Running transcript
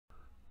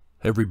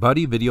Hey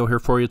everybody, video here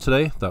for you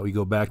today. Thought we'd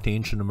go back to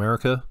ancient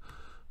America.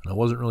 And I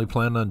wasn't really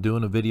planning on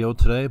doing a video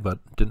today, but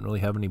didn't really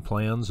have any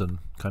plans and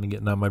kind of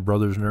getting on my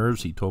brother's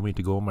nerves. He told me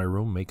to go in my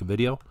room and make a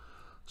video.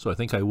 So I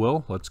think I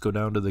will. Let's go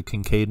down to the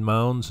Kincaid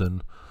Mounds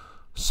in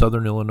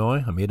southern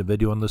Illinois. I made a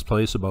video on this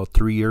place about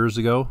 3 years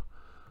ago.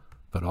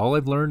 But all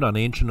I've learned on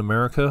ancient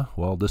America,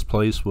 well, this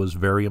place was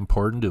very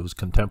important. It was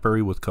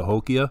contemporary with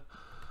Cahokia.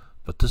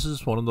 But this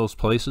is one of those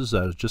places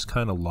that is just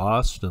kind of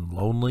lost and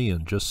lonely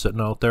and just sitting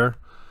out there.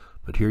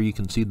 But here you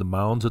can see the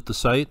mounds at the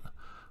site.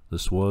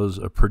 This was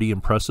a pretty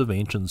impressive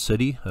ancient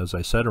city, as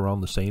I said,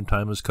 around the same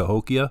time as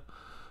Cahokia.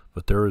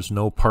 But there is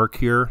no park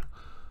here,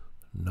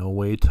 no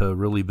way to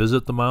really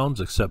visit the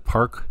mounds except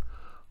park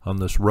on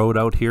this road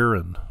out here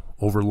and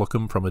overlook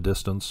them from a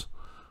distance.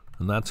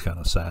 And that's kind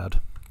of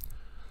sad.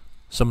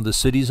 Some of the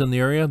cities in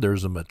the area,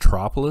 there's a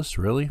Metropolis,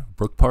 really,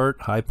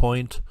 Brookport, High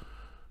Point,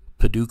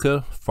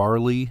 Paducah,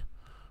 Farley,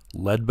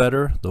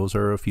 Ledbetter. Those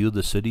are a few of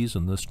the cities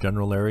in this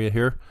general area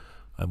here.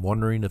 I'm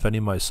wondering if any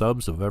of my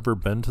subs have ever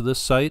been to this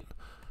site.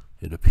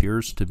 It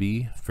appears to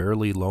be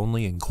fairly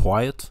lonely and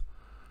quiet.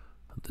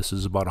 This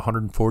is about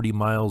 140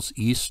 miles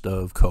east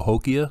of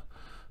Cahokia,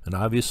 and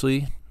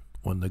obviously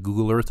when the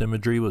Google Earth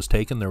imagery was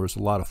taken, there was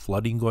a lot of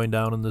flooding going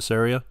down in this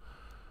area.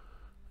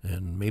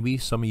 And maybe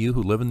some of you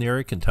who live in the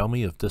area can tell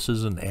me if this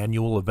is an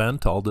annual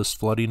event, all this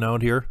flooding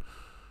out here.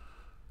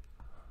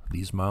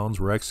 These mounds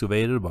were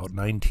excavated about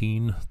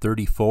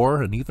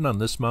 1934, and even on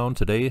this mound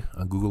today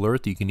on Google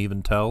Earth you can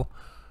even tell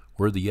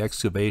where the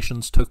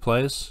excavations took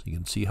place. You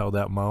can see how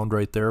that mound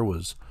right there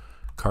was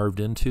carved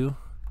into,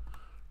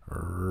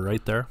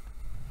 right there.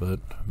 But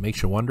it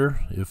makes you wonder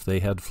if they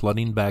had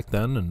flooding back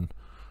then and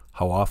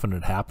how often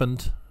it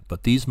happened.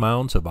 But these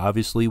mounds have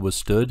obviously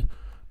withstood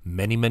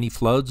many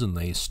floods, and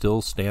they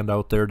still stand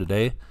out there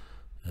today,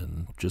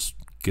 and just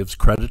gives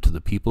credit to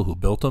the people who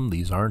built them.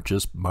 These aren't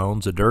just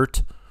mounds of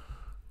dirt,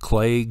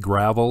 clay,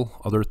 gravel,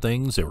 other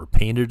things. They were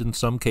painted in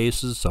some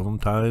cases.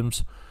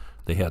 Sometimes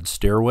they had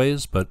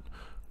stairways, but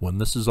when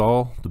this is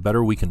all, the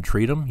better we can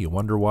treat them. You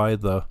wonder why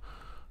the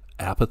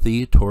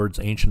apathy towards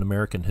ancient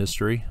American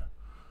history.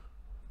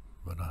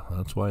 But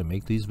that's why I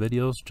make these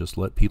videos. Just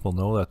let people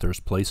know that there's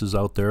places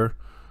out there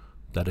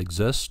that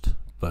exist.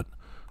 But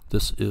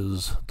this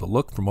is the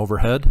look from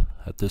overhead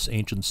at this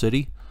ancient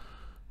city.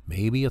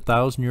 Maybe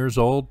 1,000 years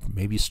old.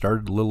 Maybe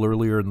started a little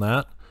earlier than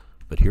that.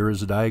 But here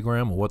is a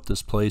diagram of what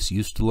this place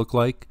used to look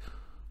like.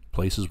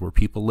 Places where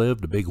people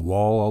lived. A big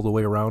wall all the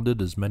way around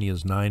it. As many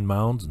as 9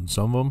 mounds, and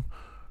some of them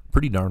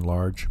pretty darn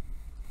large.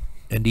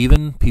 And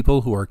even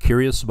people who are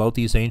curious about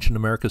these ancient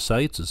America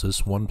sites, is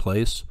this one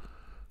place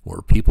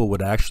where people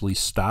would actually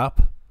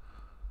stop?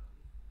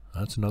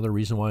 That's another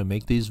reason why I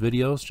make these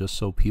videos, just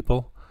so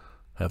people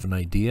have an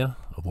idea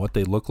of what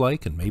they look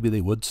like, and maybe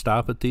they would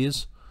stop at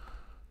these.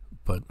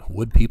 But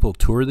would people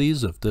tour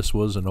these if this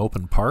was an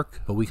open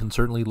park? But we can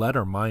certainly let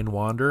our mind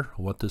wander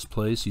what this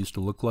place used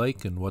to look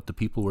like and what the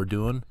people were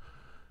doing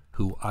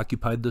who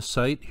occupied this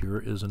site. Here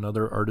is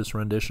another artist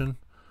rendition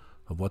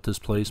of what this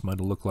place might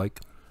have looked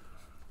like.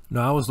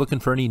 Now, I was looking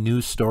for any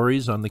news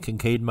stories on the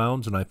Kincaid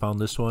Mounds, and I found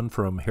this one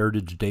from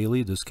Heritage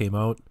Daily. This came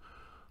out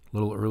a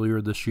little earlier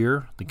this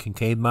year. The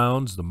Kincaid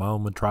Mounds, the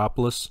Mound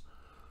Metropolis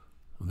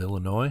of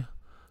Illinois,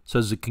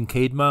 says the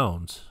Kincaid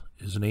Mounds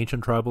is an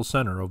ancient tribal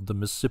center of the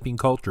Mississippian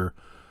culture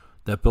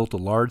that built a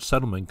large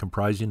settlement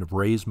comprising of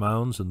raised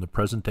mounds in the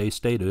present-day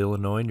state of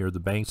Illinois near the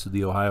banks of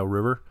the Ohio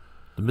River.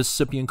 The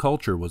Mississippian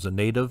culture was a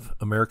Native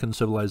American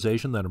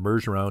civilization that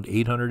emerged around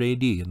 800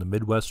 AD in the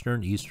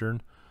Midwestern,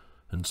 Eastern,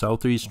 and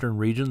Southeastern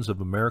regions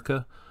of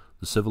America.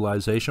 The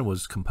civilization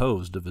was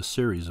composed of a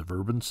series of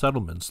urban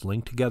settlements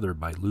linked together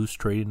by loose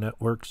trading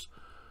networks,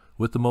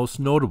 with the most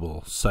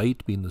notable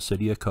site being the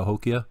city of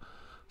Cahokia.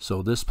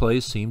 So this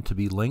place seemed to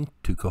be linked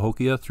to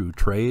Cahokia through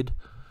trade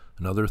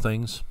and other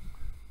things.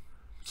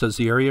 It says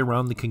the area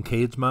around the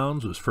Kincaid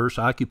Mounds was first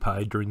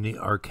occupied during the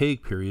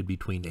Archaic period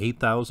between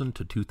 8000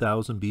 to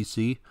 2000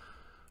 BC,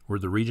 where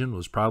the region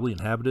was probably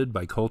inhabited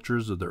by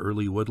cultures of the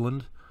early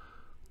woodland.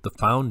 The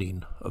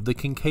founding of the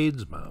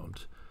Kincaid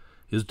Mound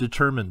is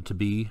determined to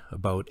be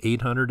about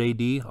 800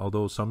 AD,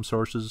 although some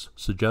sources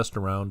suggest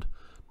around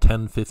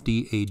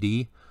 1050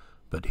 AD.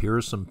 But here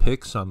are some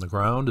pics on the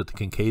ground at the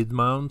Kincaid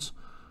Mounds.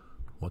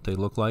 What they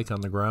look like on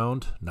the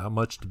ground, not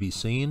much to be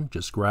seen,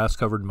 just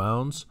grass-covered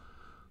mounds.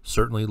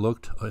 Certainly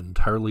looked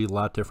entirely a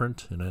lot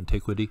different in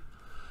antiquity.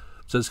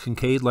 It says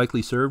Kincaid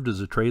likely served as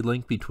a trade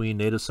link between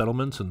native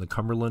settlements in the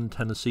Cumberland,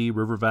 Tennessee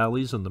river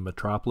valleys and the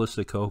metropolis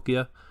of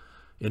Cahokia,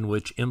 in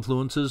which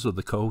influences of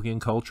the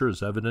Cahokian culture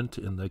is evident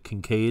in the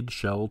Kincaid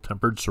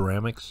shell-tempered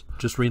ceramics.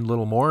 Just reading a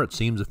little more, it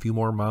seems a few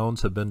more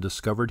mounds have been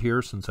discovered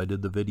here since I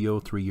did the video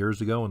 3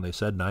 years ago, and they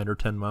said 9 or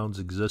 10 mounds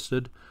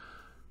existed.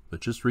 But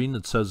just reading,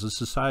 it says the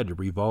society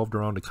revolved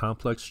around a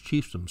complex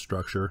chiefdom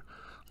structure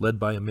led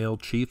by a male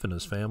chief and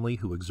his family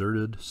who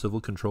exerted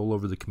civil control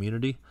over the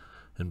community,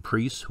 and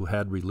priests who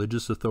had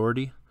religious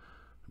authority,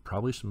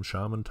 probably some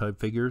shaman-type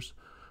figures.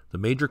 The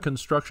major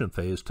construction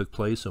phase took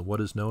place in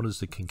what is known as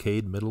the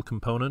Kincaid Middle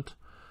Component,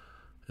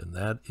 and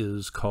that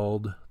is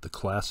called the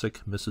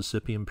Classic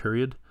Mississippian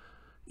period.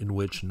 in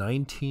which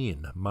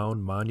 19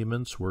 mound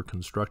monuments were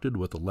constructed,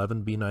 with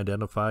 11 being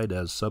identified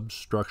as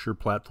substructure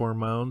platform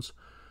mounds,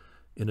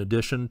 in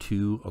addition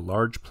to a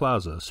large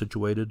plaza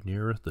situated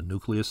near the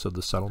nucleus of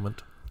the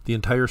settlement. The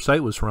entire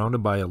site was surrounded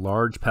by a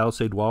large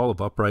palisade wall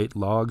of upright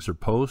logs or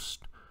posts,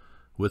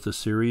 with a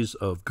series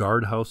of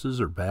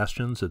guardhouses or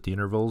bastions at the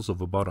intervals of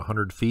about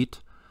 100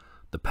 feet.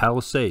 The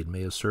palisade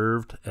may have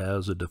served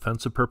as a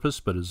defensive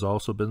purpose, but it has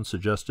also been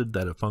suggested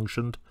that it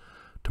functioned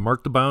to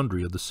mark the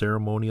boundary of the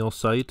ceremonial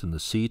site and the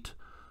seat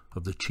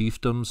of the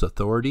chiefdom's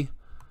authority.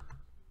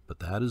 But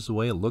that is the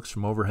way it looks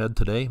from overhead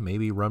today.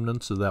 Maybe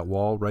remnants of that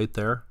wall right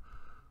there.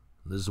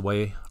 This is the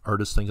way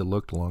artists think it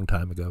looked a long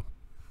time ago.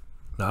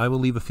 Now, I will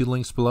leave a few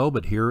links below,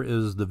 but here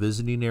is the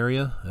visiting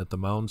area at the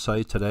Mound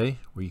site today,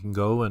 where you can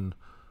go and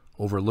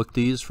overlook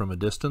these from a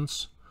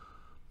distance.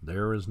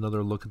 There is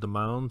another look at the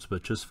mounds,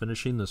 but just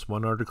finishing this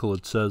one article,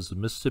 it says the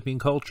Mississippian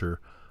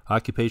culture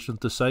occupation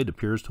at the site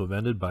appears to have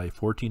ended by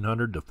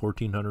 1400 to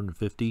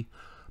 1450,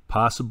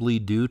 possibly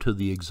due to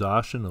the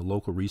exhaustion of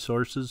local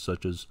resources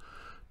such as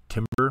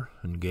timber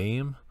and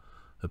game,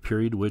 a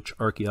period which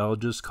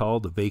archaeologists call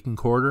the vacant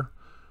quarter.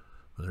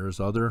 There's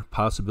other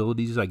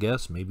possibilities, I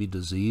guess. Maybe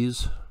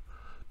disease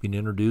being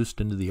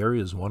introduced into the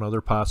area is one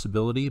other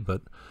possibility,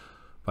 but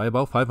by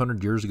about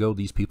 500 years ago,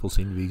 these people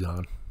seem to be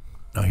gone.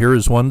 Now, here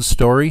is one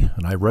story,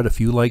 and I read a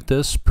few like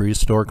this: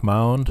 prehistoric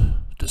mound,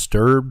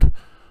 disturbed,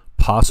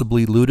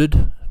 possibly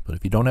looted. But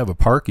if you don't have a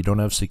park, you don't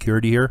have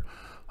security here,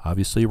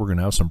 obviously we're going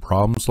to have some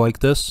problems like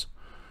this.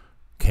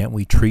 Can't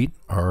we treat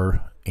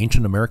our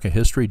ancient American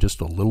history just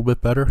a little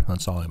bit better?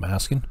 That's all I'm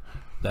asking.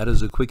 That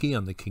is a quickie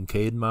on the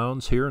Kincaid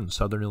Mounds here in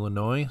southern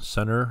Illinois,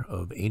 center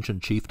of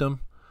ancient chiefdom.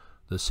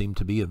 This seemed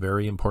to be a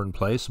very important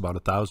place about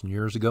 1,000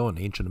 years ago in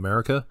ancient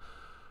America.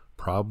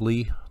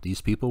 Probably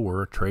these people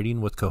were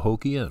trading with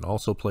Cahokia and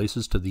also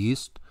places to the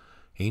east.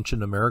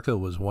 Ancient America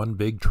was one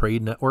big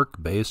trade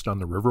network based on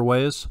the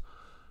riverways.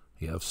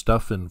 You have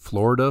stuff in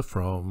Florida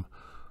from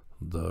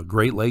the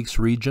Great Lakes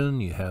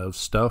region. You have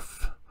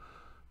stuff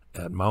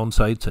at mound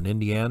sites in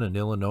Indiana and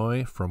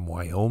Illinois from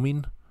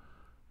Wyoming.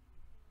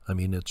 I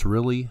mean, it's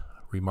really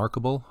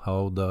remarkable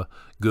how the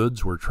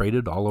goods were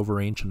traded all over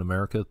ancient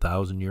America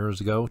 1,000 years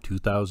ago,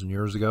 2,000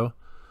 years ago.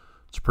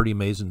 It's a pretty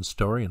amazing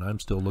story, and I'm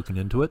still looking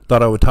into it.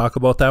 Thought I would talk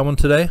about that one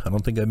today. I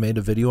don't think I made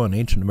a video on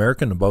ancient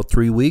America in about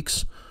 3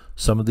 weeks.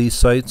 Some of these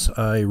sites,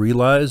 I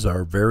realize,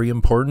 are very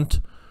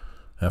important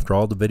after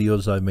all the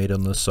videos I've made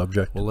on this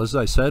subject. Well, as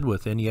I said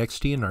with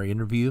NEXT in our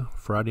interview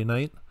Friday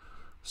night,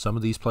 some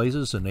of these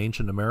places in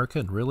ancient America,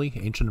 and really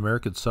ancient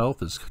America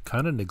itself, is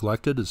kind of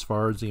neglected as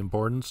far as the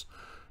importance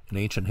in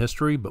ancient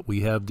history, but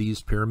we have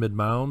these pyramid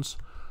mounds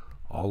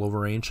all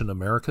over ancient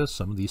America.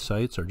 Some of these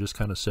sites are just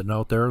kind of sitting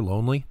out there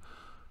lonely,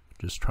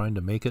 just trying to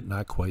make it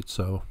not quite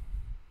so.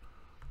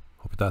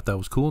 Hope you thought that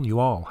was cool, and you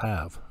all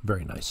have a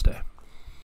very nice day.